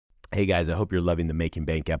Hey guys, I hope you're loving the Making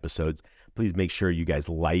Bank episodes. Please make sure you guys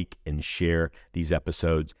like and share these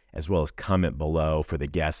episodes, as well as comment below for the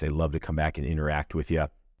guests. They love to come back and interact with you.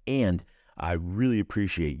 And I really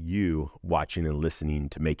appreciate you watching and listening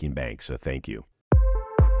to Making Bank, so thank you.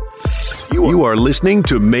 You are listening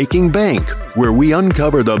to Making Bank, where we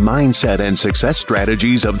uncover the mindset and success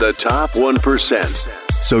strategies of the top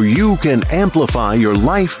 1%, so you can amplify your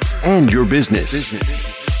life and your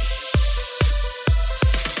business.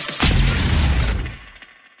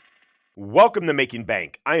 Welcome to Making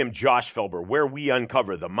Bank. I am Josh Felber, where we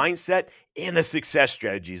uncover the mindset and the success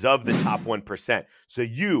strategies of the top 1%, so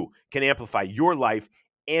you can amplify your life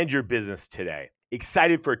and your business today.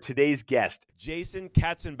 Excited for today's guest, Jason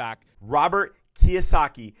Katzenback, Robert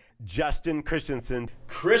Kiyosaki, Justin Christianson,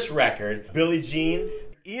 Chris Record, Billy Gene,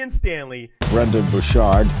 Ian Stanley, Brendon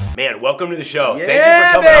Burchard. Man, welcome to the show. Yeah, Thank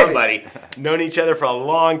you for coming on, baby. buddy. Known each other for a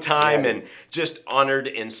long time and just honored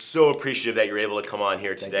and so appreciative that you're able to come on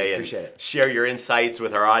here today and share your insights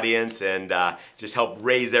with our audience and just help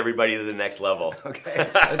raise everybody to the next level. Okay,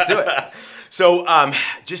 let's do it. So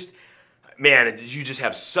man, you just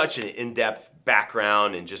have such an in-depth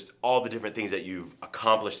background and just all the different things that you've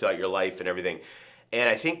accomplished throughout your life and everything. And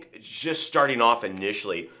I think just starting off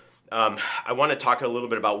initially, I want to talk a little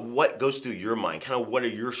bit about what goes through your mind, kind of what are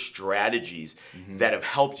your strategies that have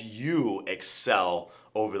helped you excel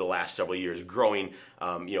over the last several years, growing,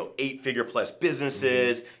 8-figure plus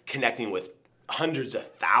businesses, connecting with hundreds of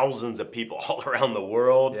thousands of people all around the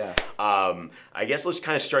world. Yeah. I guess let's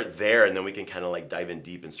kind of start there, and then we can kind of like dive in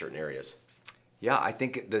deep in certain areas. Yeah, I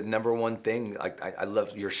think the number one thing, I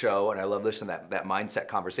love your show and I love listening to that mindset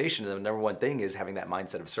conversation. And the number one thing is having that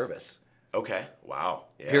mindset of service. Okay. Wow.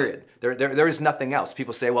 Yeah. Period. There is nothing else.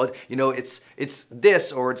 People say, well, it's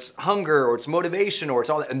this, or it's hunger, or it's motivation, or it's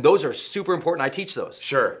all that. And those are super important. I teach those.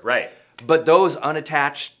 Sure. Right. But those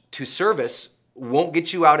unattached to service won't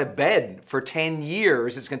get you out of bed for 10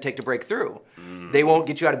 years it's going to take to break through. They won't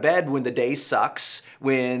get you out of bed when the day sucks,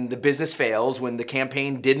 when the business fails, when the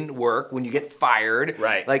campaign didn't work, when you get fired.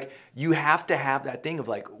 Right. Like, you have to have that thing of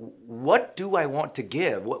like, what do I want to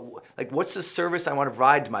give? What's the service I want to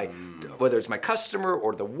provide to my, whether it's my customer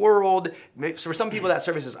or the world. So for some people that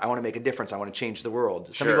service is, I want to make a difference. I want to change the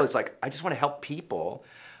world. Some people it's like, I just want to help people.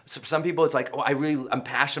 So for some people it's like, I'm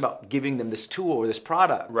passionate about giving them this tool or this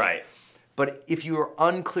product. Right. But if you are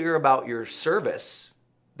unclear about your service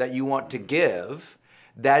that you want to give,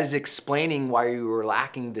 that is explaining why you were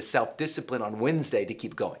lacking the self-discipline on Wednesday to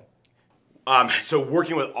keep going. So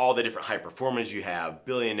working with all the different high performers you have,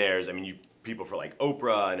 billionaires, I mean, you people for like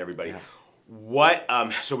Oprah and everybody. Yeah. What?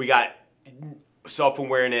 So we got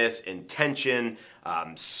self-awareness, intention,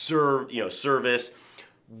 service.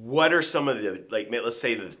 What are some of the, like, let's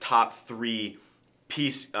say the top 3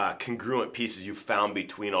 congruent pieces you found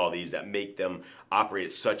between all these that make them operate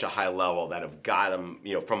at such a high level that have got them,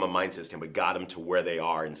 from a mindset standpoint, got them to where they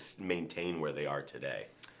are and maintain where they are today?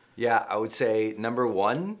 Yeah, I would say number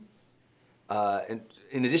one, in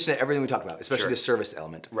addition to everything we talked about, especially the service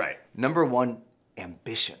element. Right. Number one,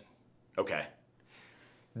 ambition. Okay.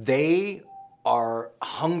 They are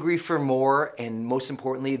hungry for more, and most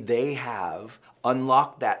importantly, they have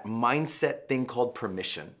unlocked that mindset thing called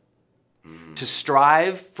permission. To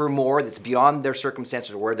strive for more that's beyond their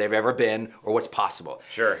circumstances or where they've ever been or what's possible.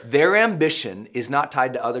 Sure. Their ambition is not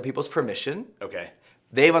tied to other people's permission. Okay.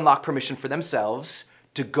 They've unlocked permission for themselves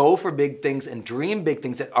to go for big things and dream big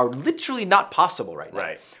things that are literally not possible right now.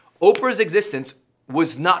 Right. Oprah's existence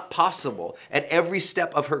was not possible at every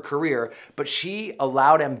step of her career, but she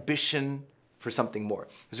allowed ambition for something more.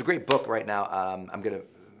 There's a great book right now. I'm going to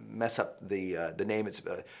mess up the name. It's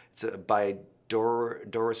by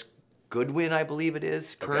Doris Goodwin, I believe it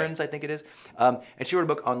is. Kearns, I think it is. And she wrote a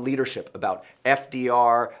book on leadership about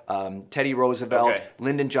FDR, Teddy Roosevelt,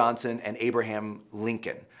 Lyndon Johnson, and Abraham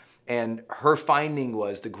Lincoln. And her finding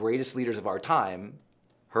was the greatest leaders of our time,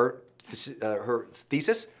 her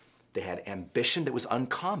thesis, they had ambition that was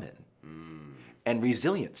uncommon and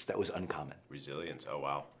resilience that was uncommon. Resilience, oh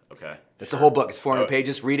wow. Okay. That's the whole book. It's 400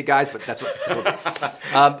 pages. Read it, guys. But that's what.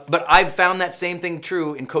 But I've found that same thing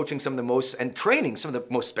true in coaching some of the most and training some of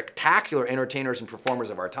the most spectacular entertainers and performers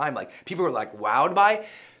of our time. Like, people are like wowed by.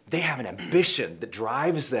 They have an ambition that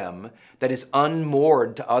drives them that is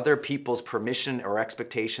unmoored to other people's permission or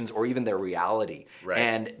expectations or even their reality. Right.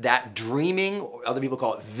 And that dreaming, other people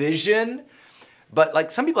call it vision. But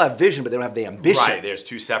like, some people have vision, but they don't have the ambition. Right, there's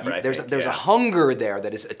two separate, There's a hunger there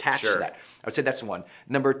that is attached to that. I would say that's one.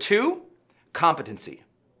 Number 2, competency.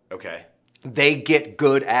 Okay. They get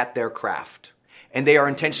good at their craft. And they are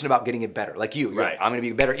intentional about getting it better. Like you. Right. I'm going to be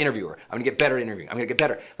a better interviewer. I'm going to get better at interviewing. I'm going to get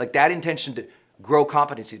better. Like, that intention to grow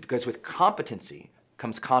competency, because with competency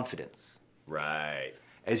comes confidence. Right.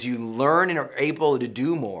 As you learn and are able to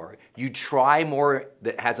do more, you try more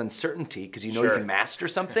that has uncertainty because you know you can master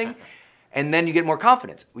something, and then you get more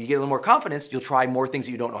confidence. When you get a little more confidence, you'll try more things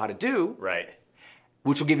that you don't know how to do, right,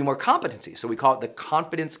 which will give you more competency. So we call it the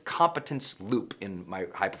confidence-competence loop in my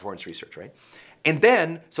high-performance research, right? And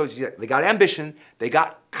then, so they got ambition, they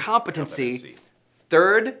got competency.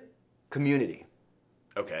 Third, community.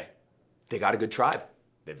 Okay. They got a good tribe.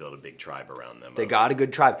 They built a big tribe around them. They got a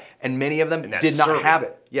good tribe. And many of them did not have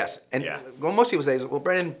it. Yes. And what most people say is, well,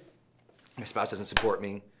 Brendon, my spouse doesn't support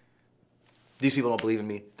me. These people don't believe in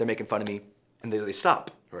me. They're making fun of me. And they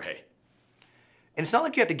stop. Right. And it's not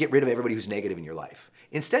like you have to get rid of everybody who's negative in your life.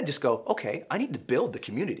 Instead, just go, okay, I need to build the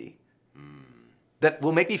community that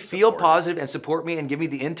will make me feel positive and support me and give me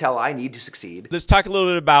the intel I need to succeed. Let's talk a little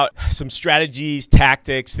bit about some strategies,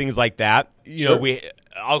 tactics, things like that. You know,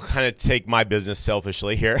 I'll kind of take my business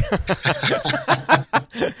selfishly here.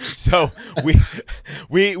 So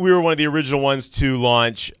we were one of the original ones to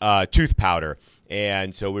launch tooth powder.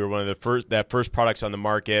 And so we were one of the first products on the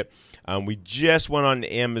market. We just went on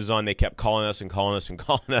Amazon. They kept calling us and calling us and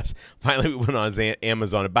calling us. Finally, we went on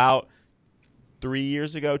Amazon about 3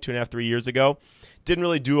 years ago, 2.5, 3 years ago. Didn't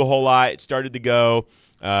really do a whole lot. It started to go.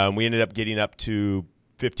 We ended up getting up to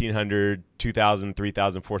 $1,500, $2,000,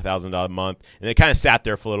 $3,000, $4,000 a month. And it kind of sat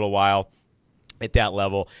there for a little while at that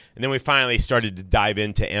level. And then we finally started to dive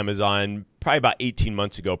into Amazon probably about 18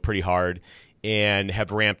 months ago pretty hard, and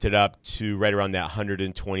have ramped it up to right around that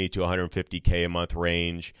 120 to 150K a month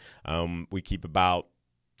range. We keep about,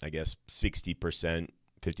 I guess, 60%.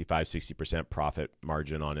 55, 60% profit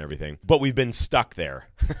margin on everything. But we've been stuck there.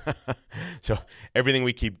 So everything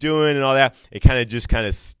we keep doing and all that, it kind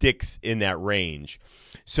of sticks in that range.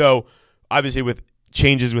 So obviously with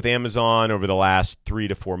changes with Amazon over the last 3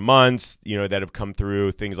 to 4 months, you know, that have come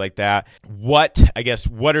through, things like that. What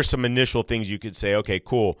are some initial things you could say, okay,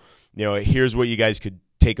 cool. You know, here's what you guys could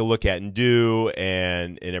take a look at and do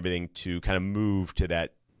and everything to kind of move to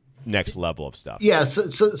that next level of stuff? Yeah.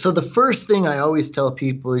 So the first thing I always tell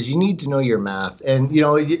people is you need to know your math. And, you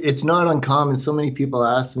know, it's not uncommon. So many people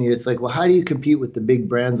ask me, it's like, well, how do you compete with the big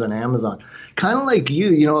brands on Amazon? Kind of like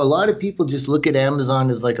you know, a lot of people just look at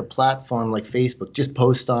Amazon as like a platform like Facebook, just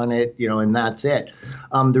post on it, you know, and that's it.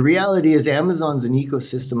 The reality is Amazon's an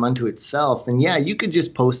ecosystem unto itself. And yeah, you could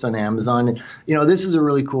just post on Amazon. And, you know, this is a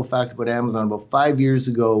really cool fact about Amazon. About 5 years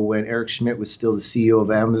ago, when Eric Schmidt was still the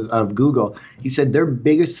CEO of Google, he said their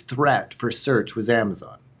biggest threat for search was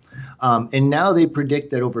Amazon. And now they predict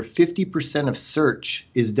that over 50% of search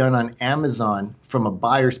is done on Amazon from a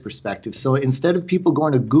buyer's perspective. So instead of people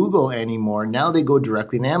going to Google anymore, now they go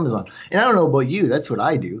directly to Amazon. And I don't know about you, that's what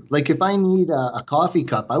I do. Like if I need a coffee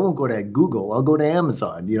cup, I won't go to Google, I'll go to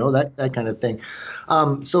Amazon, you know, that kind of thing.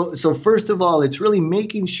 So first of all, it's really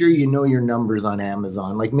making sure you know your numbers on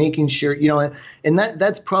Amazon, like making sure, you know, and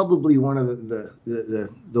that's probably one of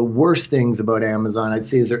the worst things about Amazon, I'd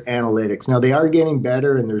say, is their analytics. Now they are getting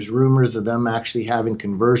better, and there's rumors of them actually having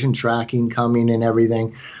conversion tracking coming and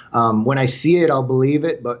everything. When I see it, I'll believe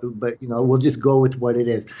it, but you know, we'll just go with what it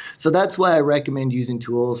is. So that's why I recommend using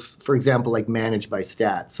tools, for example, like Managed by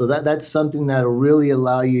Stats. So that's something that'll really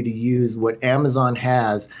allow you to use what Amazon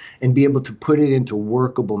has and be able to put it into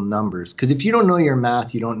workable numbers. Because if you don't know your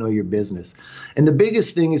math, you don't know your business. And the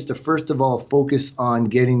biggest thing is to first of all focus on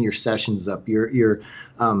getting your sessions up. Really,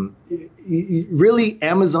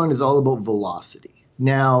 Amazon is all about velocity.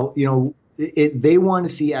 Now, you know, they want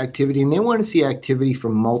to see activity, and they want to see activity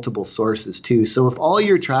from multiple sources too. So if all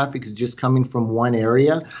your traffic is just coming from one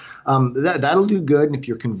area, that'll do good. And if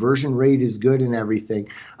your conversion rate is good and everything,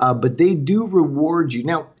 but they do reward you.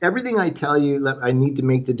 Now, everything I tell you, I need to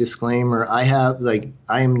make the disclaimer. I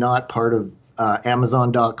am not part of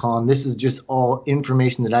Amazon.com. This is just all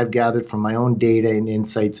information that I've gathered from my own data and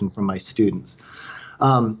insights and from my students.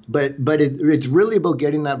 But it's really about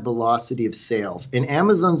getting that velocity of sales. And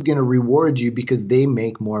Amazon's going to reward you because they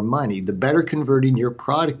make more money. The better converting your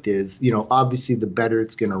product is, you know, obviously the better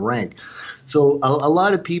it's going to rank. So a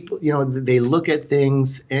lot of people, you know, they look at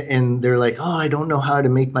things and they're like, oh, I don't know how to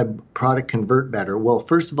make my product convert better. Well,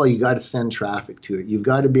 first of all, you got to send traffic to it. You've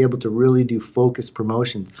got to be able to really do focused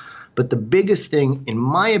promotions. But the biggest thing, in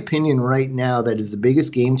my opinion, right now, that is the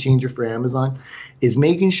biggest game changer for Amazon is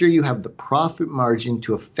making sure you have the profit margin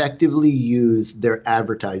to effectively use their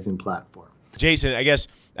advertising platform. Jason, I guess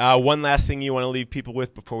one last thing you want to leave people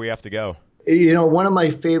with before we have to go. One of my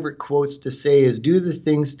favorite quotes to say is, do the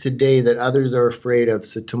things today that others are afraid of,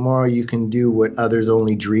 so tomorrow you can do what others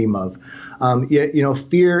only dream of.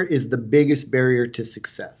 Fear is the biggest barrier to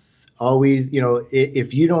success. Always,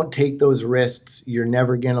 if you don't take those risks, you're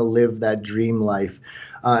never going to live that dream life.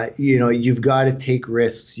 You've got to take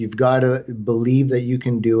risks. You've got to believe that you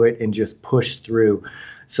can do it and just push through.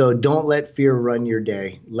 So don't let fear run your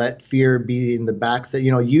day. Let fear be in the back.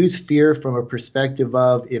 Use fear from a perspective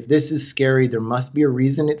of, if this is scary, there must be a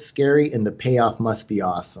reason it's scary, and the payoff must be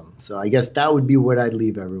awesome. So I guess that would be what I'd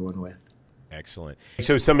leave everyone with. Excellent.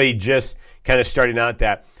 So somebody just kind of starting out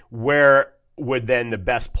that, where would then the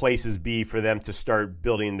best places be for them to start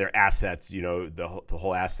building their assets, the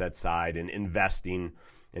whole asset side and investing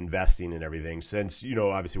and everything, since,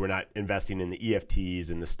 obviously we're not investing in the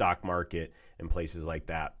EFTs and the stock market and places like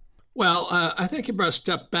that? Well, I think you better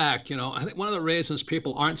step back. I think one of the reasons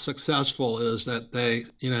people aren't successful is that they,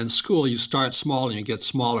 in school, you start small and you get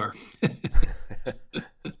smaller.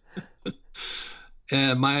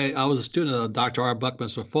 And I was a student of Dr. R.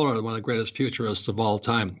 Buckminster Fuller, one of the greatest futurists of all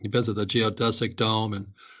time. He visited the Geodesic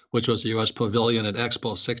Dome, which was the U.S. Pavilion at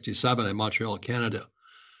Expo 67 in Montreal, Canada.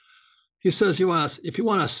 He says, if you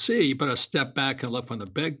want to see, you better step back and look from the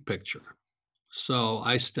big picture. So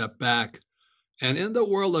I stepped back. And in the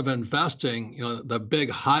world of investing, the big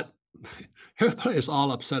hot, everybody's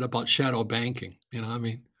all upset about shadow banking. Give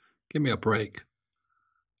me a break.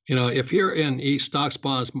 If you're in stocks,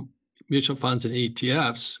 bonds, mutual funds, and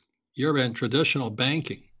ETFs, you're in traditional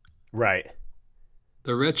banking. Right.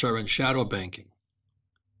 The rich are in shadow banking.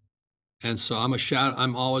 And so I'm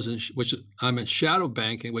in shadow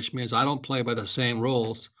banking, which means I don't play by the same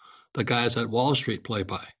rules the guys at Wall Street play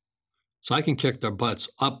by. So I can kick their butts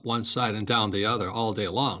up one side and down the other all day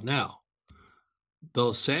long. Now,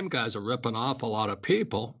 those same guys are ripping off a lot of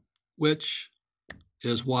people, which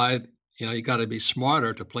is why, you got to be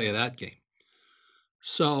smarter to play that game.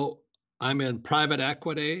 So I'm in private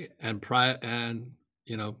equity and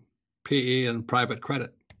PE and private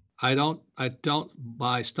credit. I don't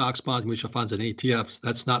buy stocks, bonds, mutual funds, and ETFs.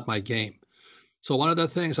 That's not my game. So one of the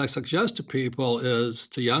things I suggest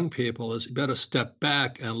to young people is you better step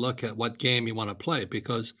back and look at what game you want to play,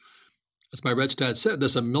 because as my rich dad said,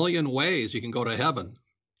 there's a million ways you can go to heaven.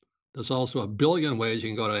 There's also a billion ways you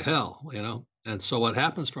can go to hell, And so what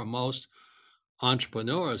happens for most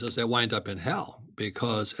entrepreneurs is they wind up in hell,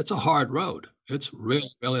 because it's a hard road. It's really,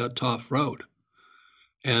 really a tough road.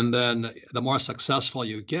 And then the more successful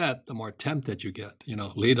you get, the more tempted you get.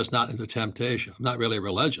 Lead us not into temptation. I'm not really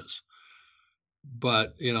religious.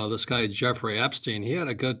 But, this guy, Jeffrey Epstein, he had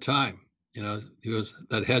a good time. He was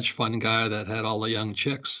that hedge fund guy that had all the young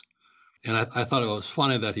chicks. And I thought it was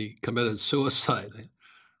funny that he committed suicide.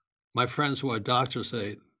 My friends who are doctors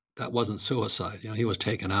say that wasn't suicide. He was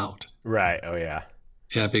taken out. Right. Oh, yeah.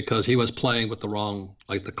 Yeah, because he was playing with the wrong,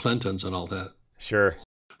 like the Clintons and all that. Sure.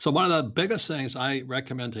 So one of the biggest things I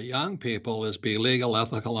recommend to young people is be legal,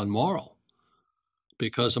 ethical, and moral.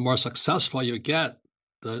 Because the more successful you get,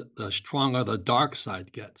 the stronger the dark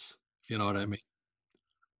side gets. You know what I mean?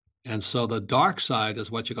 And so the dark side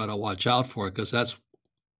is what you got to watch out for, because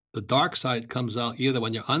the dark side comes out either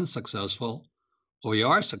when you're unsuccessful or you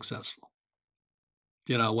are successful.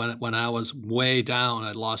 When I was way down,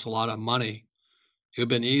 I'd lost a lot of money. It would have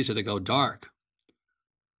been easy to go dark.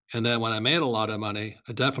 And then when I made a lot of money,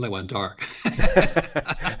 I definitely went dark.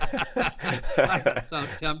 I got so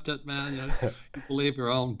tempted, man. You believe your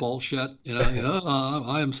own bullshit.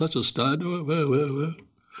 I am such a stud.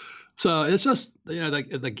 So it's just,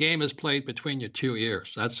 the game is played between your two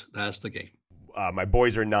ears. That's the game. My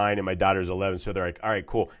boys are 9 and my daughter's 11, so they're like, all right,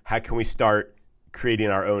 cool. How can we start creating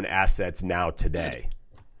our own assets now today?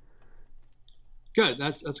 Good.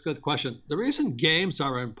 That's a good question. The reason games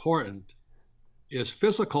are important is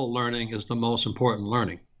physical learning is the most important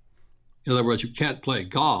learning. In other words, you can't play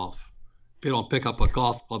golf if you don't pick up a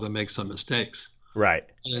golf club and make some mistakes. Right.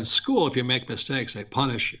 And in school, if you make mistakes, they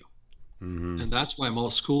punish you. Mm-hmm. And that's why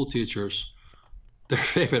most school teachers, their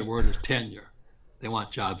favorite word is tenure. They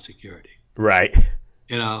want job security. Right.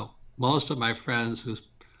 Most of my friends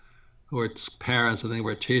who are parents and they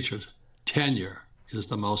were teachers, tenure is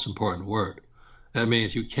the most important word. That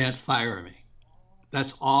means you can't fire me.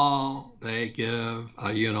 That's all they give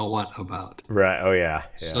a you-know-what about. Right. Oh, yeah.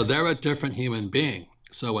 So they're a different human being.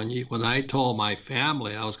 So when I told my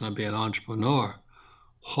family I was going to be an entrepreneur,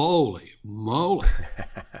 holy moly,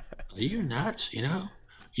 are you nuts?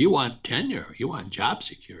 You want tenure, you want job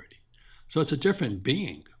security. So it's a different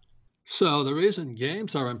being. So the reason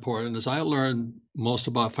games are important is I learned most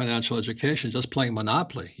about financial education just playing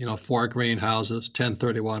Monopoly. 4 greenhouses,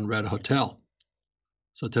 1031 red hotel.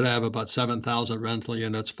 So today I have about 7,000 rental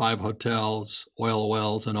units, 5 hotels, oil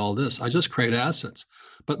wells, and all this. I just create assets.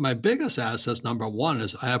 But my biggest assets, number one,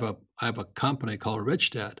 is I have a company called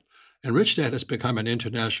Rich Dad, and Rich Dad has become an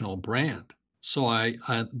international brand. So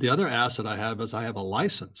the other asset I have is I have a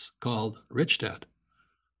license called Rich Dad.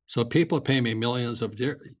 So people pay me millions of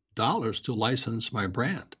dollars to license my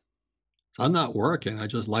brand. So I'm not working. I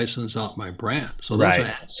just license out my brand. So those are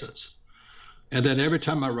assets. And then every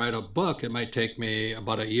time I write a book, it might take me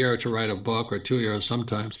about a year to write a book, or 2 years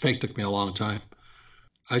sometimes. Fake took me a long time.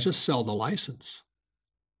 I just sell the license.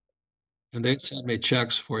 And they send me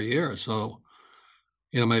checks for years. So,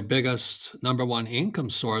 my biggest number one income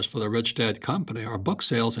source for the Rich Dad company are book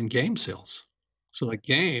sales and game sales. So the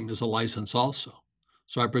game is a license also.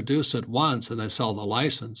 So I produce it once and I sell the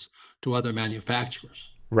license to other manufacturers.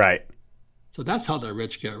 Right. So that's how the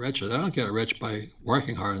rich get richer. They don't get rich by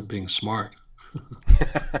working hard and being smart.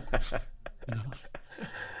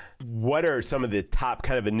 What are some of the top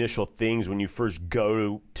kind of initial things when you first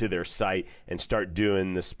go to their site and start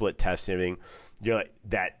doing the split test and everything? You're like,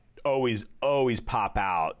 that always pop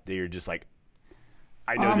out that you're just like,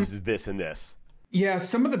 I know this is this and this. Yeah,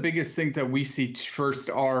 some of the biggest things that we see first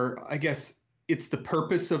are, I guess, it's the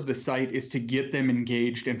purpose of the site is to get them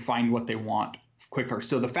engaged and find what they want quicker.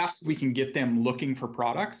 So the faster we can get them looking for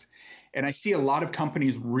products. And I see a lot of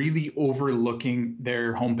companies really overlooking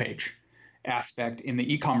their homepage aspect in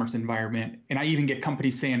the e-commerce environment. And I even get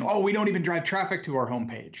companies saying, oh, we don't even drive traffic to our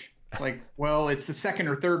homepage. It's like, well, it's the second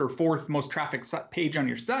or third or fourth most traffic page on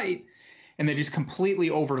your site. And they just completely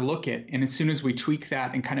overlook it. And as soon as we tweak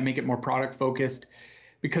that and kind of make it more product focused,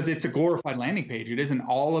 because it's a glorified landing page, it isn't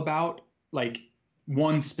all about like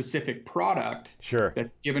one specific product. Sure.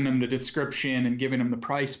 That's giving them the description and giving them the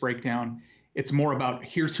price breakdown. It's more about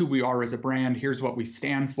here's who we are as a brand, here's what we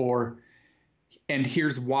stand for, and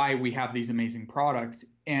here's why we have these amazing products.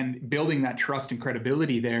 And building that trust and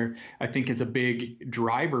credibility there, I think, is a big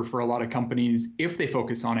driver for a lot of companies if they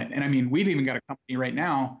focus on it. And I mean, we've even got a company right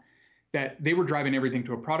now that they were driving everything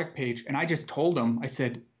to a product page. And I just told them, I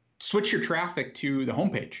said, switch your traffic to the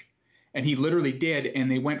homepage. And he literally did.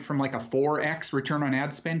 And they went from like a 4X return on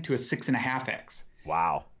ad spend to a 6.5X.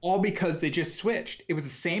 Wow. All because they just switched. It was the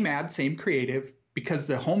same ad, same creative, because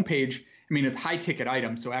the homepage, I mean, it's high ticket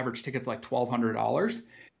items. So average ticket's like $1,200,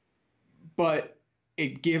 but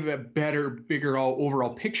it gave a better, bigger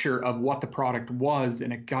overall picture of what the product was.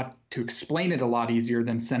 And it got to explain it a lot easier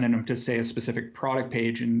than sending them to say a specific product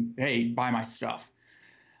page and, hey, buy my stuff.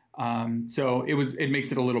 So it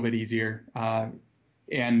makes it a little bit easier.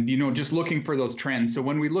 And, just looking for those trends. So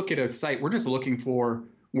when we look at a site, we're just looking for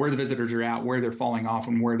where the visitors are at, where they're falling off,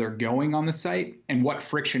 and where they're going on the site, and what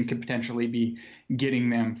friction could potentially be getting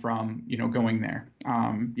them from, going there.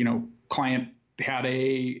 Client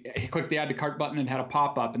he clicked the add to cart button and had a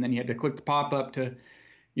pop-up, and then you had to click the pop-up to,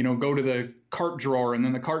 go to the cart drawer, and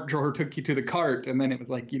then the cart drawer took you to the cart, and then it was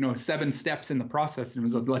like, 7 steps in the process, and it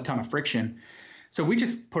was a ton of friction. So we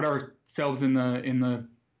just put ourselves in the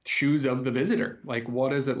shoes of the visitor. Like, what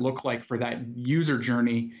does it look like for that user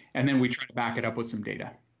journey? And then we try to back it up with some data.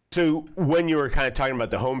 So when you were kind of talking about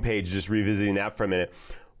the homepage, just revisiting that for a minute,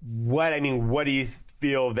 what do you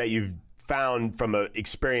feel that you've found from an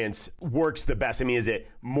experience works the best? I mean, is it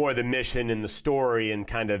more the mission and the story and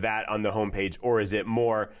kind of that on the homepage, or is it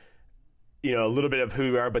more, a little bit of who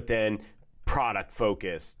you are, but then product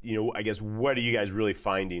focused? I guess, what are you guys really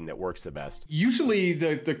finding that works the best? Usually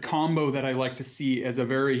the combo that I like to see is a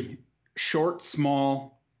very short,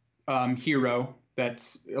 small hero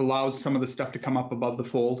that allows some of the stuff to come up above the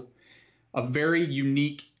fold, a very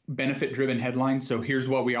unique benefit-driven headline. So here's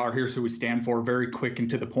what we are, here's who we stand for, very quick and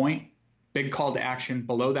to the point. Big call to action.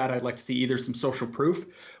 Below that, I'd like to see either some social proof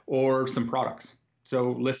or some products.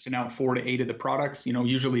 So listing out 4 to 8 of the products,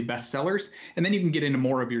 usually best sellers. And then you can get into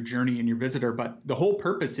more of your journey and your visitor. But the whole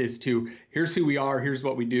purpose is here's who we are, here's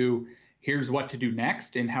what we do, here's what to do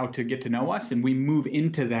next and how to get to know us. And we move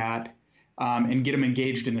into that and get them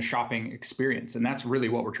engaged in the shopping experience. And that's really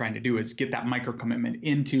what we're trying to do, is get that micro commitment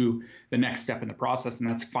into the next step in the process. And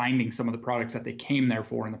that's finding some of the products that they came there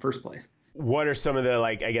for in the first place. What are some of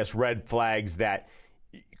the, red flags that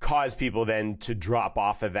cause people then to drop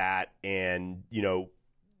off of that? And,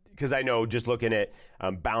 because I know just looking at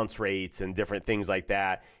bounce rates and different things like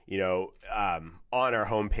that, on our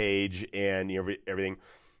homepage and everything,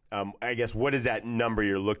 I guess, what is that number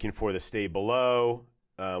you're looking for to stay below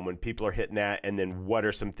when people are hitting that? And then what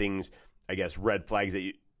are some things, I guess, red flags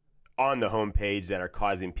that on the homepage that are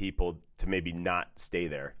causing people to maybe not stay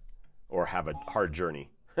there or have a hard journey?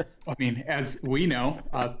 I mean, as we know,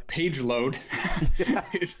 page load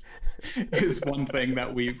is one thing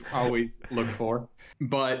that we've always looked for.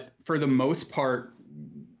 But for the most part,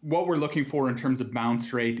 what we're looking for in terms of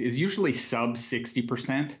bounce rate is usually sub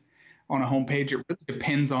 60% on a homepage. It really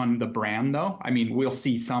depends on the brand, though. I mean, we'll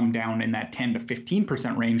see some down in that 10 to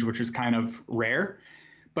 15% range, which is kind of rare.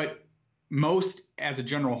 But most, as a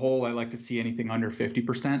general whole, I like to see anything under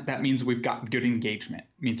 50%. That means we've got good engagement.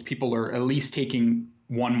 It means people are at least taking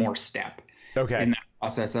one more step in that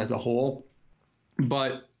process as a whole.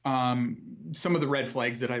 But some of the red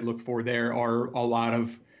flags that I look for there are a lot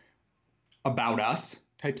of about us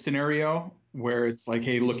type scenario, where it's like,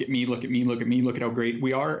 hey, look at me, look at me, look at me, look at how great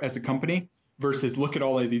we are as a company, versus look at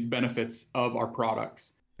all of these benefits of our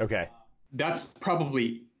products. Okay. That's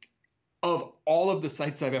probably, of all of the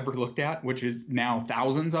sites I've ever looked at, which is now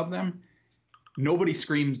thousands of them, nobody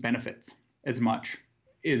screams benefits as much.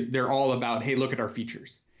 They're all about, hey, look at our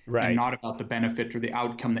features. Right. And not about the benefit or the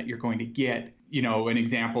outcome that you're going to get. You know, an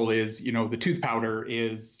example is, you know, the tooth powder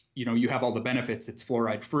is, you know, you have all the benefits. It's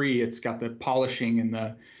fluoride free. It's got the polishing and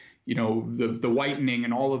the, you know, the whitening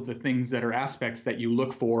and all of the things that are aspects that you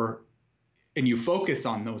look for, and you focus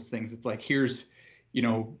on those things. It's like, here's, you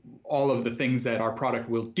know, all of the things that our product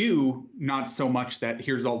will do, not so much that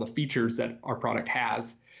here's all the features that our product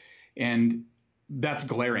has. And that's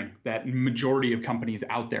glaring, that majority of companies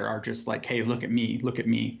out there are just like, hey, look at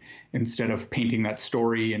me, instead of painting that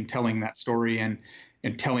story and telling that story and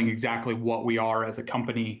telling exactly what we are as a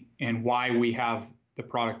company and why we have the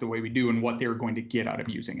product the way we do and what they're going to get out of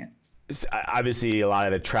using it. Obviously, a lot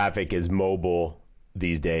of the traffic is mobile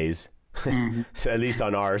these days. Mm-hmm. So at least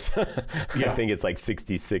on ours, yeah. I think it's like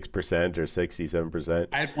 66% or 67%.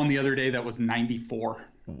 I had one the other day that was 94.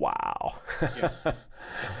 Wow. Yeah.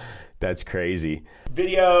 That's crazy.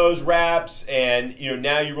 Videos, raps, and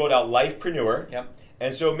now you wrote out Lifepreneur. Yep.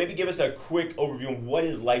 And so maybe give us a quick overview of what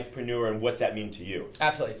is Lifepreneur and what's that mean to you?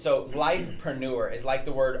 Absolutely. So Lifepreneur is like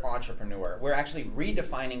the word entrepreneur. We're actually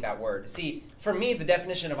redefining that word. See, for me, the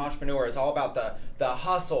definition of entrepreneur is all about the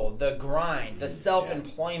hustle, the grind, the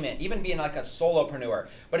self-employment, even being like a solopreneur.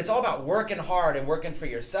 But it's all about working hard and working for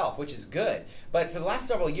yourself, which is good. But for the last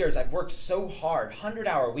several years, I've worked so hard,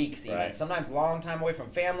 100-hour weeks even, sometimes long time away from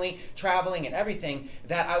family, traveling and everything,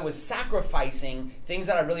 that I was sacrificing things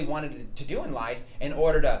that I really wanted to do in life in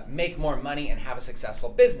order to make more money and have a successful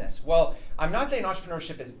business. Well, I'm not saying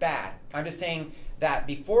entrepreneurship is bad. I'm just saying that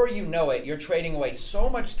before you know it, you're trading away so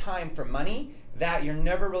much time for money that you're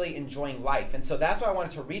never really enjoying life. And so that's why I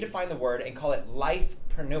wanted to redefine the word and call it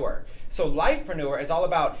Lifepreneur. So Lifepreneur is all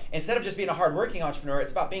about, instead of just being a hardworking entrepreneur,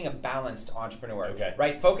 it's about being a balanced entrepreneur,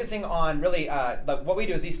 right? Focusing on really, what we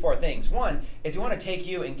do is these four things. One is we want to take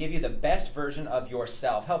you and give you the best version of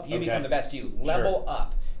yourself, help you become the best you, level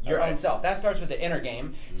up your own self. That starts with the inner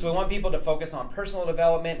game. So we want people to focus on personal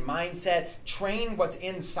development, mindset, train what's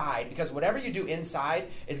inside, because whatever you do inside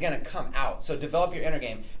is going to come out. So develop your inner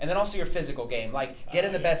game. And then also your physical game, like get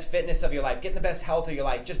in the best fitness of your life, get in the best health of your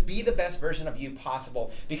life, just be the best version of you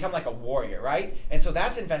possible, become like a warrior, right? And so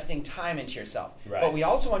that's investing time into yourself. But we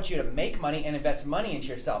also want you to make money and invest money into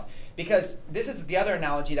yourself, because this is the other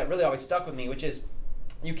analogy that really always stuck with me, which is,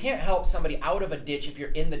 you can't help somebody out of a ditch if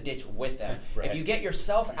you're in the ditch with them. If you get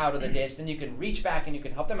yourself out of the ditch, then you can reach back and you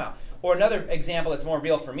can help them out. Or another example that's more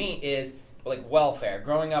real for me is like welfare.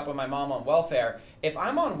 Growing up with my mom on welfare, if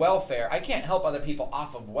I'm on welfare, I can't help other people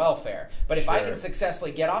off of welfare. But if I can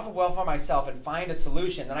successfully get off of welfare myself and find a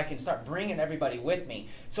solution, then I can start bringing everybody with me.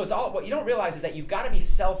 So it's all, what you don't realize is that you've got to be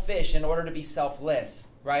selfish in order to be selfless.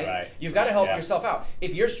 Right? You've got to help yourself out.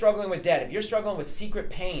 If you're struggling with debt, if you're struggling with secret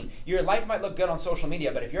pain, your life might look good on social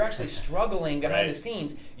media, but if you're actually struggling behind the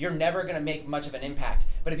scenes, you're never going to make much of an impact.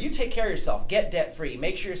 But if you take care of yourself, get debt free,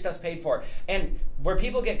 make sure your stuff's paid for, and where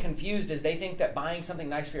people get confused is they think that buying something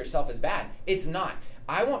nice for yourself is bad. It's not.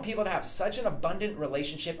 I want people to have such an abundant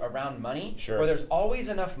relationship around money where there's always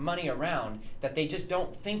enough money around that they just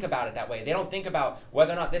don't think about it that way. They don't think about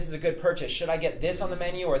whether or not this is a good purchase. Should I get this on the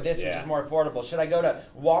menu or this, which is more affordable? Should I go to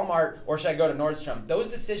Walmart or should I go to Nordstrom? Those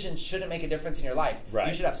decisions shouldn't make a difference in your life.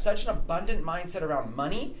 You should have such an abundant mindset around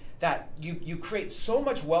money that you create so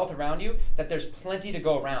much wealth around you that there's plenty to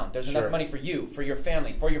go around. There's enough money for you, for your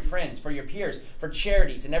family, for your friends, for your peers, for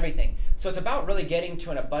charities and everything. So it's about really getting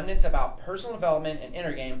to an abundance about personal development and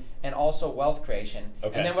inner game and also wealth creation.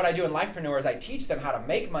 And then what I do in Lifepreneur is I teach them how to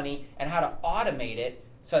make money and how to automate it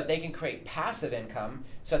so that they can create passive income,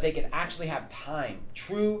 so that they can actually have time,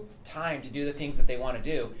 true time to do the things that they want to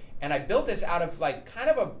do. And I built this out of like kind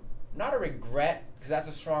of not a regret, because that's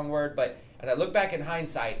a strong word, but as I look back in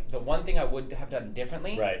hindsight, the one thing I would have done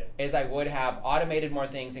differently is I would have automated more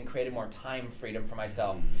things and created more time freedom for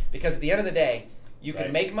myself. Because at the end of the day, you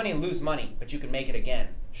can make money and lose money, but you can make it again.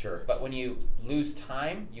 Sure. But when you lose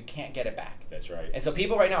time, you can't get it back. That's right. And so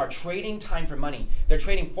people right now are trading time for money. They're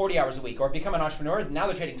trading 40 hours a week, or become an entrepreneur. Now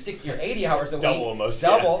they're trading 60 or 80 hours a week. Double almost.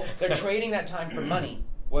 Double. Yeah. They're trading that time for money.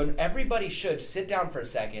 When everybody should sit down for a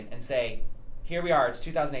second and say, here we are, it's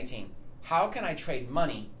 2018. How can I trade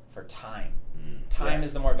money for time? Time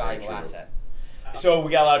is the more valuable asset. So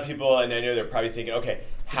we got a lot of people, and I know they're probably thinking, okay,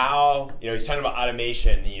 how, he's talking about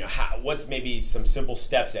automation, what's maybe some simple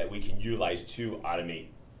steps that we can utilize to automate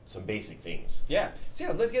some basic things? Yeah.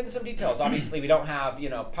 So let's get into some details. Obviously, we don't have,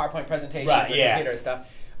 PowerPoint presentations or computer stuff.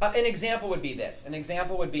 An example would be this. An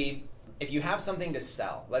example would be if you have something to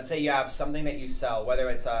sell. Let's say you have something that you sell, whether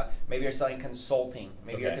it's maybe you're selling consulting,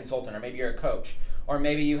 maybe you're a consultant, or maybe you're a coach. Or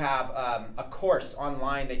maybe you have a course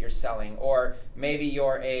online that you're selling, or maybe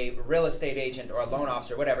you're a real estate agent or a loan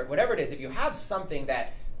officer, whatever it is. If you have something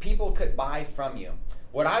that people could buy from you,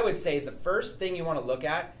 what I would say is the first thing you want to look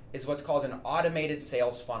at is what's called an automated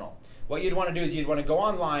sales funnel. What you'd want to do is you'd want to go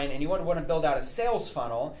online and you want to build out a sales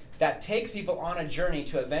funnel that takes people on a journey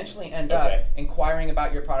to eventually end up inquiring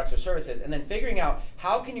about your products or services, and then figuring out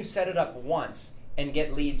how can you set it up once and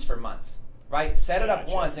get leads for months. Right? Set it up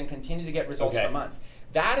once and continue to get results for months.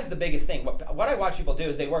 That is the biggest thing. What I watch people do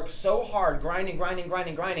is they work so hard, grinding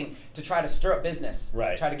to try to stir up business.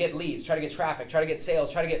 Right. Try to get leads, try to get traffic, try to get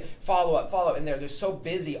sales, try to get follow-up. And they're so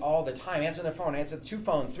busy all the time, answering their phone, answering 2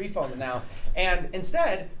 phones, 3 phones now. And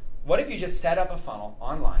instead, what if you just set up a funnel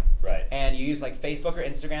online? Right. And you use like Facebook or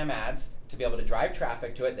Instagram ads to be able to drive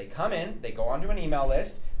traffic to it. They come in, they go onto an email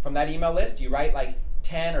list. From that email list, you write like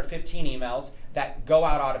 10 or 15 emails that go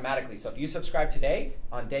out automatically. So if you subscribe today,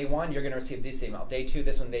 on day 1, you're going to receive this email. Day 2,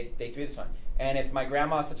 this one. Day 3, this one. And if my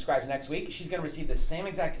grandma subscribes next week, she's going to receive the same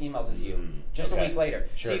exact emails as you, just a week later.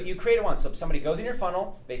 Sure. So you create it once. So if somebody goes in your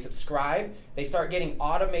funnel, they subscribe, they start getting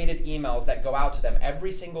automated emails that go out to them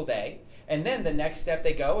every single day. And then the next step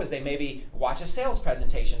they go is they maybe watch a sales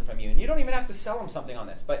presentation from you. And you don't even have to sell them something on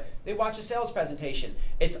this, but they watch a sales presentation.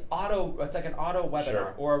 It's like an auto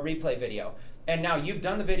webinar or a replay video. And now you've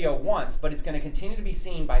done the video once, but it's going to continue to be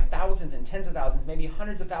seen by thousands and tens of thousands, maybe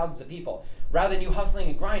hundreds of thousands of people. Rather than you hustling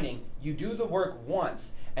and grinding, you do the work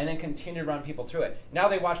once and then continue to run people through it. Now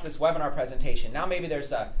they watch this webinar presentation. Now maybe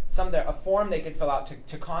there's a form they could fill out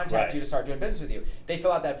to contact you to start doing business with you. They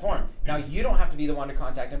fill out that form. Now you don't have to be the one to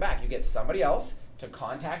contact them back. You get somebody else to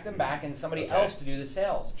contact them back and somebody else to do the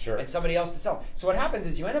sales and somebody else to sell. So what happens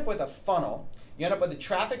is you end up with a funnel. You end up with a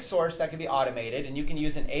traffic source that can be automated, and you can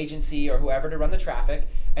use an agency or whoever to run the traffic,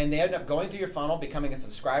 and they end up going through your funnel, becoming a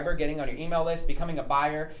subscriber, getting on your email list, becoming a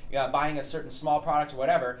buyer, buying a certain small product or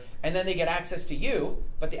whatever, and then they get access to you,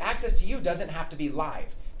 but the access to you doesn't have to be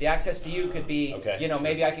live. The access to you could be,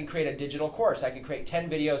 maybe I can create a digital course. I can create 10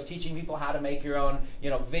 videos teaching people how to make your own,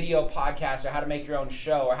 video podcast, or how to make your own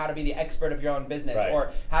show, or how to be the expert of your own business,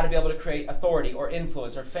 or how to be able to create authority or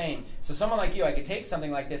influence or fame. So someone like you, I could take something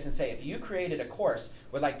like this and say, if you created a course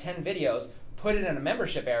with like 10 videos, put it in a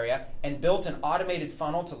membership area, and built an automated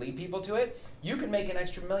funnel to lead people to it, you could make an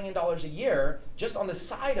extra $1 million a year just on the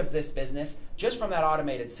side of this business, just from that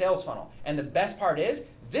automated sales funnel. And the best part is,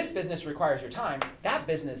 this business requires your time. That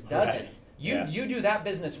business doesn't. You do that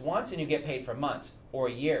business once and you get paid for months or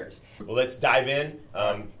years. Well, let's dive in.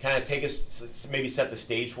 Kind of take us, maybe set the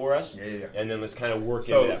stage for us. And then let's kind of work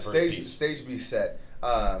into that first piece. Stage be set.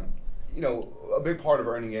 A big part of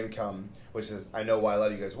earning income, which is, I know why a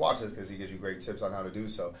lot of you guys watch this because he gives you great tips on how to do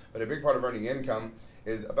so, but a big part of earning income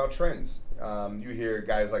is about trends. You hear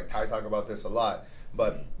guys like Ty talk about this a lot,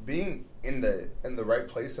 but being in the right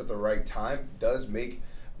place at the right time does make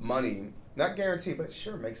money, not guaranteed, but it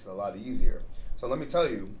sure makes it a lot easier. So let me tell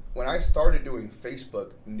you, when I started doing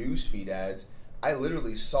Facebook newsfeed ads, I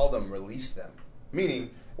literally saw them release them. Meaning,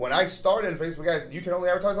 when I started in Facebook ads, you can only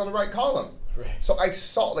advertise on the right column. So I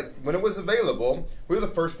saw, when it was available, we were the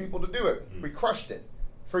first people to do it. We crushed it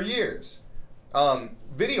for years.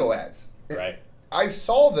 Video ads. I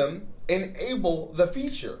saw them enable the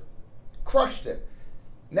feature. Crushed it.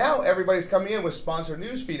 Now everybody's coming in with sponsored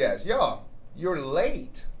newsfeed ads. Y'all, you're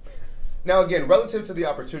late. Now again, relative to the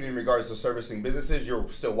opportunity in regards to servicing businesses, you're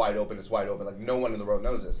still wide open. It's wide open. Like, no one in the world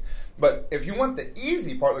knows this. But if you want the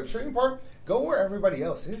easy part, the trading part, go where everybody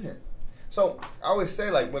else isn't. So I always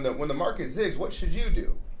say, when the market zigs, what should you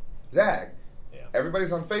do? Zag.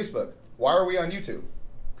 Everybody's on Facebook. Why are we on YouTube?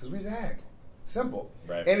 Because we zag. Simple.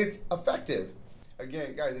 And it's effective.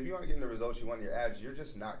 Again, guys, if you aren't getting the results you want in your ads, you're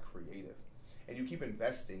just not creative. And you keep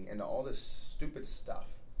investing into all this stupid stuff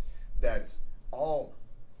that's all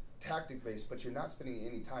tactic based, but you're not spending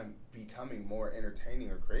any time becoming more entertaining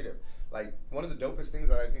or creative. Like, one of the dopest things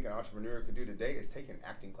that I think an entrepreneur could do today is take an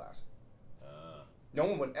acting class. No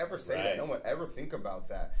one would ever say that. No one would ever think about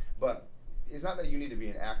that. But it's not that you need to be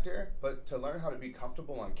an actor, but to learn how to be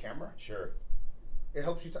comfortable on camera. Sure. It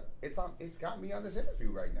helps you. It's got me on this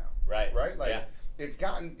interview right now. Right. Like, it's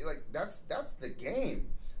gotten, like, that's the game.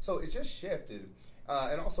 So it just shifted.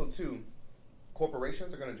 And also, too,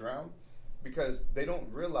 corporations are going to drown because they don't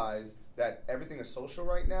realize that everything is social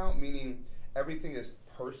right now, meaning everything is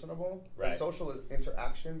personable. Right. And social is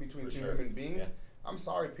interaction between two human beings. Yeah. I'm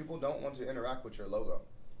sorry, people don't want to interact with your logo.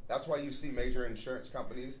 That's why you see major insurance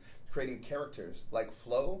companies creating characters like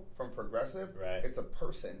Flo from Progressive. Right. It's a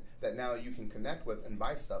person that now you can connect with and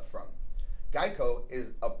buy stuff from. Geico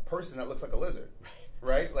is a person that looks like a lizard,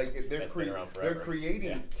 right? Like, they're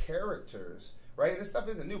creating characters, right? And this stuff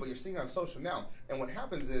isn't new, but you're seeing it on social now. And what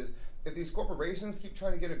happens is, if these corporations keep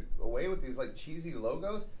trying to get away with these like cheesy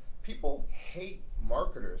logos, people hate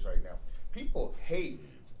marketers right now. People hate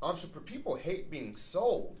people hate being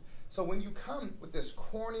sold. So when you come with this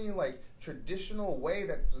corny, like, traditional way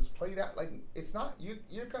that was played out, like, it's not,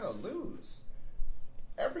 you're gonna lose.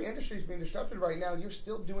 Every industry is being disrupted right now, and you're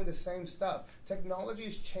still doing the same stuff. Technology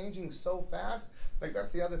is changing so fast. Like,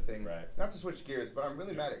 that's the other thing. Right. Not to switch gears, but I'm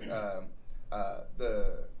really mad at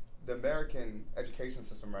the American education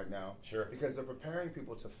system right now. Sure. Because they're preparing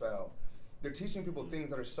people to fail. They're teaching people things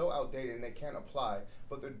that are so outdated and they can't apply,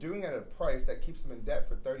 but they're doing it at a price that keeps them in debt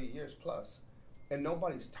for 30 years plus. And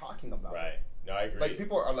nobody's talking about it. Right. No, I agree. Like,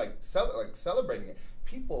 people are like celebrating it.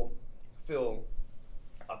 People feel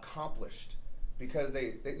accomplished because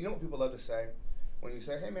they you know what people love to say? When you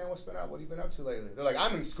say, hey man, what's been up? What have you been up to lately? They're like,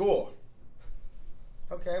 I'm in school.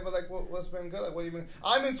 Okay, but like, what's been good? Like, what do you mean?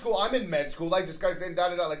 I'm in school. I'm in med school. I just got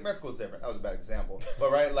da-da-da. Like, med school's different. That was a bad example.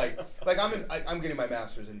 But right, like I'm getting my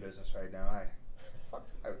master's in business right now.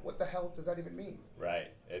 What the hell does that even mean? Right.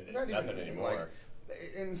 Does that Nothing even mean? anymore. Like,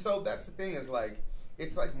 and so that's the thing, is like,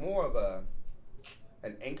 it's like more of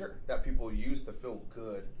an anchor that people use to feel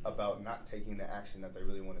good about not taking the action that they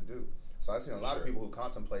really want to do. So I've seen a lot of people who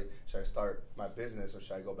contemplate, should I start my business or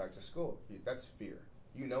should I go back to school? That's fear.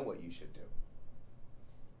 You know what you should do.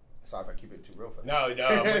 Sorry if I keep it too real for them. No.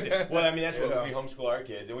 Well, I mean, that's what we homeschool our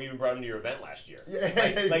kids, and we even brought them to your event last year. Yeah,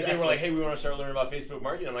 exactly. Like, they were like, hey, we want to start learning about Facebook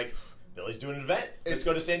marketing. I'm like, Billy's doing an event. Let's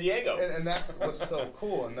go to San Diego. And that's what's so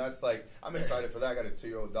cool. And that's like, I'm excited for that. I got a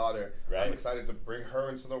 2-year-old daughter. Right. I'm excited to bring her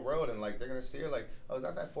into the world. And like, they're going to see her like, oh, is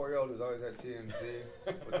that 4-year-old who's always at TMZ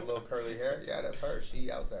with the little curly hair? Yeah, that's her.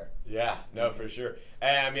 She out there. Yeah, no, for sure.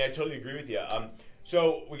 I mean, I totally agree with you.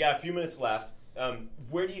 So we got a few minutes left.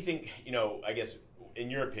 Where do you think, I guess, in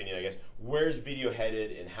your opinion, where's video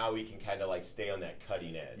headed and how we can kind of like stay on that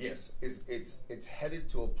cutting edge? Yes, it's headed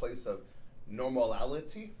to a place of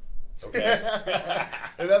normality. Okay.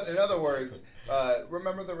 In other words,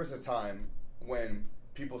 remember there was a time when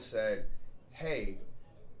people said, hey,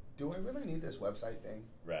 do I really need this website thing?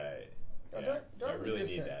 Right. Do I really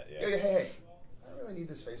need that? Yeah. Hey, I really need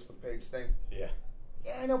this Facebook page thing. Yeah.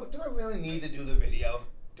 Yeah, I know, but do I really need to do the video?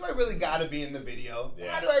 Do I really got to be in the video?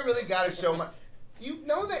 Yeah. How do I really got to show my... You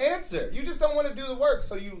know the answer. You just don't want to do the work,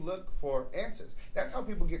 so you look for answers. That's how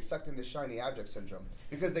people get sucked into shiny object syndrome,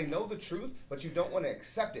 because they know the truth, but you don't want to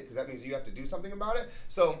accept it, because that means you have to do something about it.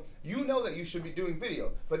 So you know that you should be doing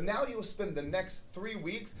video, but now you'll spend the next 3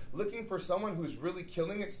 weeks looking for someone who's really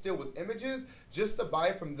killing it still with images just to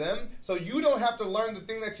buy from them, so you don't have to learn the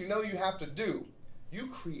thing that you know you have to do. You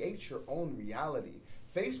create your own reality.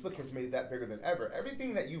 Facebook has made that bigger than ever.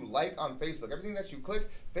 Everything that you like on Facebook, everything that you click,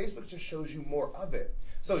 Facebook just shows you more of it.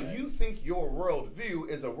 So you think your worldview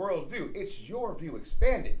is a worldview. It's your view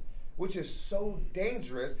expanded, which is so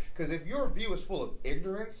dangerous, because if your view is full of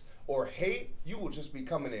ignorance or hate, you will just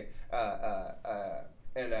become an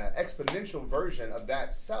exponential version of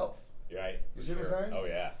that self. Right. You see what I'm saying? Oh,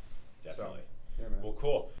 yeah. Definitely. Yeah, man. Well,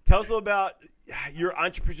 cool. Tell us a little about your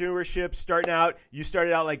entrepreneurship starting out. You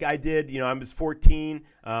started out like I did. I was 14.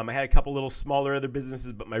 I had a couple little smaller other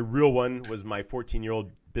businesses, but my real one was my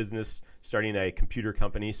 14-year-old business starting a computer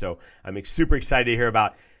company. So I'm super excited to hear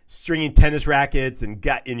about stringing tennis rackets and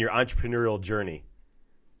got in your entrepreneurial journey.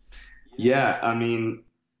 Yeah, I mean,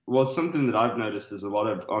 well, something that I've noticed is a lot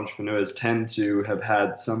of entrepreneurs tend to have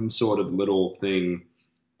had some sort of little thing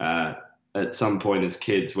at some point as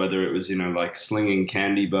kids, whether it was, like slinging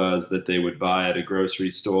candy bars that they would buy at a grocery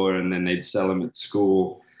store and then they'd sell them at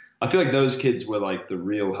school. I feel like those kids were like the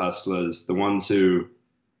real hustlers, the ones who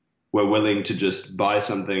were willing to just buy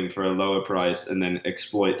something for a lower price and then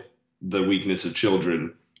exploit the weakness of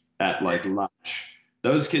children at like lunch.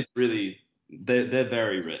 Those kids really they're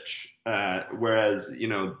very rich. Whereas,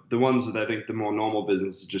 the ones with, I think, the more normal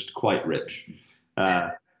business is just quite rich.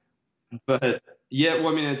 But yeah, well,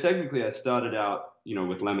 I mean, technically I started out,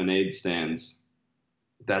 with lemonade stands.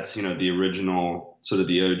 That's, the original sort of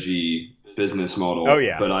the OG business model. Oh,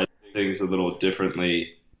 yeah. But I do things a little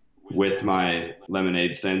differently with my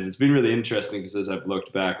lemonade stands. It's been really interesting because as I've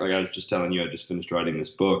looked back, like I was just telling you, I just finished writing this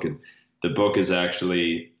book, and the book is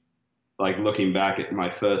actually, like, looking back at my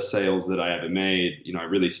first sales that I ever made. I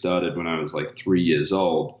really started when I was like 3 years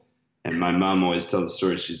old. And my mom always tells the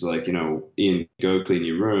story. She's like, Ian, go clean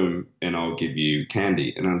your room and I'll give you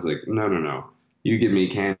candy. And I was like, no. You give me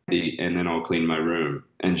candy and then I'll clean my room.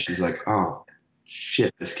 And she's like, oh,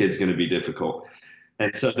 shit, this kid's going to be difficult.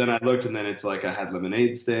 And so then I looked, and then it's like I had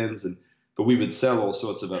lemonade stands, but we would sell all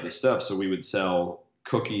sorts of other stuff. So we would sell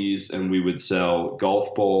cookies and we would sell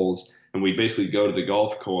golf balls. And we basically go to the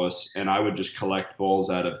golf course, and I would just collect balls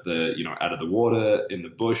out of the water in the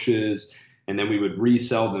bushes. And then we would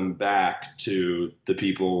resell them back to the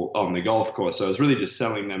people on the golf course. So I was really just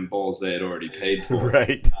selling them balls they had already paid for.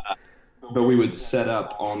 Right. But we would set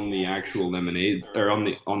up on the actual lemonade, or on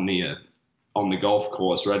the golf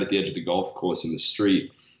course, right at the edge of the golf course in the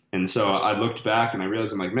street. And so I looked back and I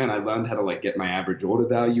realized, I'm like, man, I learned how to like get my average order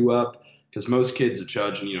value up, because most kids are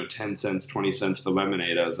charging, 10 cents, 20 cents for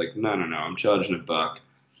lemonade. I was like, no, I'm charging $1.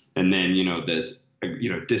 And then, there's,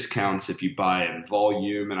 discounts if you buy in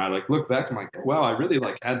volume. And I like look back, I'm like, wow, I really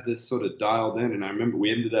like had this sort of dialed in. And I remember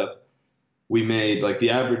we made like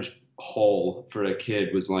the average haul for a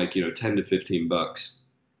kid was like, $10 to $15.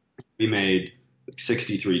 We made like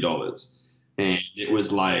 $63. And it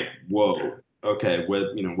was like, whoa, okay,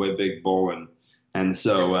 we're big balling. And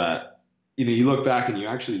so, you look back and you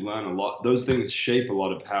actually learn a lot. Those things shape a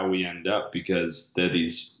lot of how we end up, because they're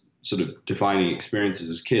these sort of defining experiences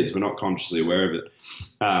as kids. We're not consciously aware of it.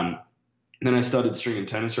 Then I started stringing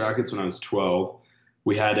tennis rackets when I was 12.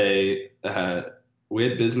 We had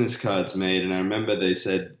business cards made, and I remember they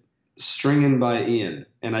said, "Stringing by Ian,"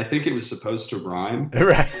 and I think it was supposed to rhyme,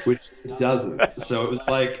 right, which it doesn't. So it was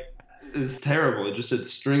like, it's terrible. It just said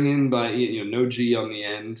 "Stringing by Ian," no G on the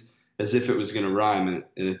end, as if it was going to rhyme, and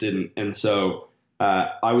it didn't. And so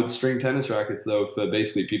I would string tennis rackets, though, for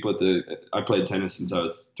basically people I played tennis since I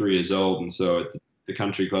was 3 years old. And so at the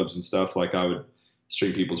country clubs and stuff, like I would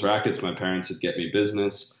string people's rackets. My parents would get me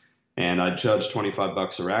business, and I'd charge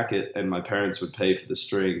 $25 a racket, and my parents would pay for the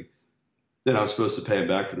string. Then I was supposed to pay them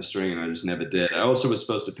back for the string, and I just never did. I also was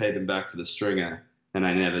supposed to pay them back for the stringer, and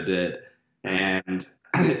I never did. And,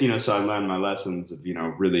 so I learned my lessons of,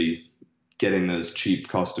 really getting those cheap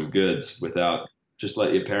cost of goods without just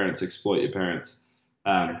let your parents exploit your parents.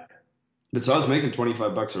 But so I was making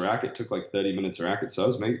 $25 a racket. It took like 30 minutes a racket.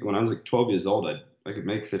 So when I was like 12 years old, I could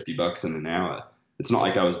make $50 in an hour. It's not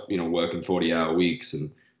like I was, working 40-hour weeks and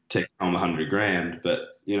taking home $100,000, but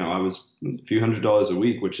I was a few $100s a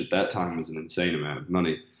week, which at that time was an insane amount of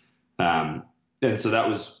money. And so that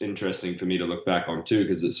was interesting for me to look back on too,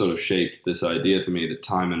 because it sort of shaped this idea for me that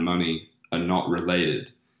time and money are not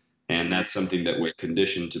related. And that's something that we're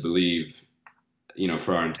conditioned to believe,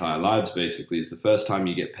 for our entire lives, basically, is the first time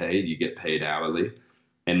you get paid hourly.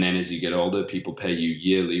 And then as you get older, people pay you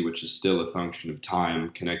yearly, which is still a function of time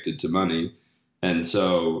connected to money. And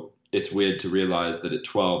so it's weird to realize that at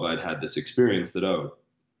 12, I'd had this experience that,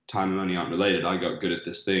 time and money aren't related. I got good at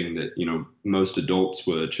this thing that, most adults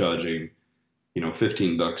were charging,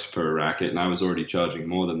 $15 per racket, and I was already charging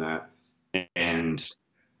more than that. And,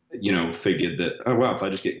 figured that, oh, wow, if I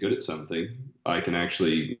just get good at something, I can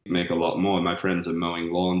actually make a lot more. My friends are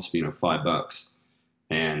mowing lawns for, $5.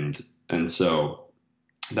 And so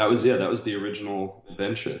that was the original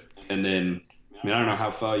venture. And then, I don't know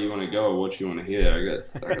how far you want to go or what you want to hear. I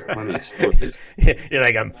got plenty of stories. You're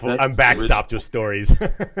like, I'm backstopped with stories.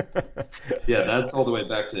 Yeah, that's all the way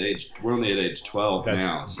back to we're only at age 12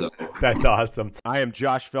 now. So that's awesome. I am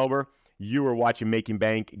Josh Felber. You are watching Making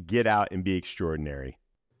Bank. Get out and be extraordinary.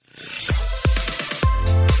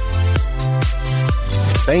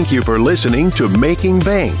 Thank you for listening to Making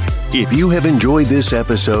Bank. If you have enjoyed this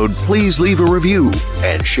episode, please leave a review,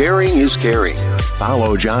 and sharing is caring.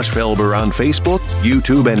 Follow Josh Felber on Facebook,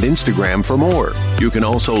 YouTube, and Instagram for more. You can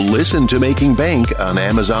also listen to Making Bank on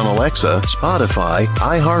Amazon Alexa, Spotify,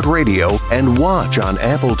 iHeartRadio, and watch on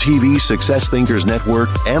Apple TV, Success Thinkers Network,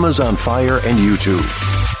 Amazon Fire, and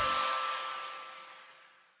YouTube.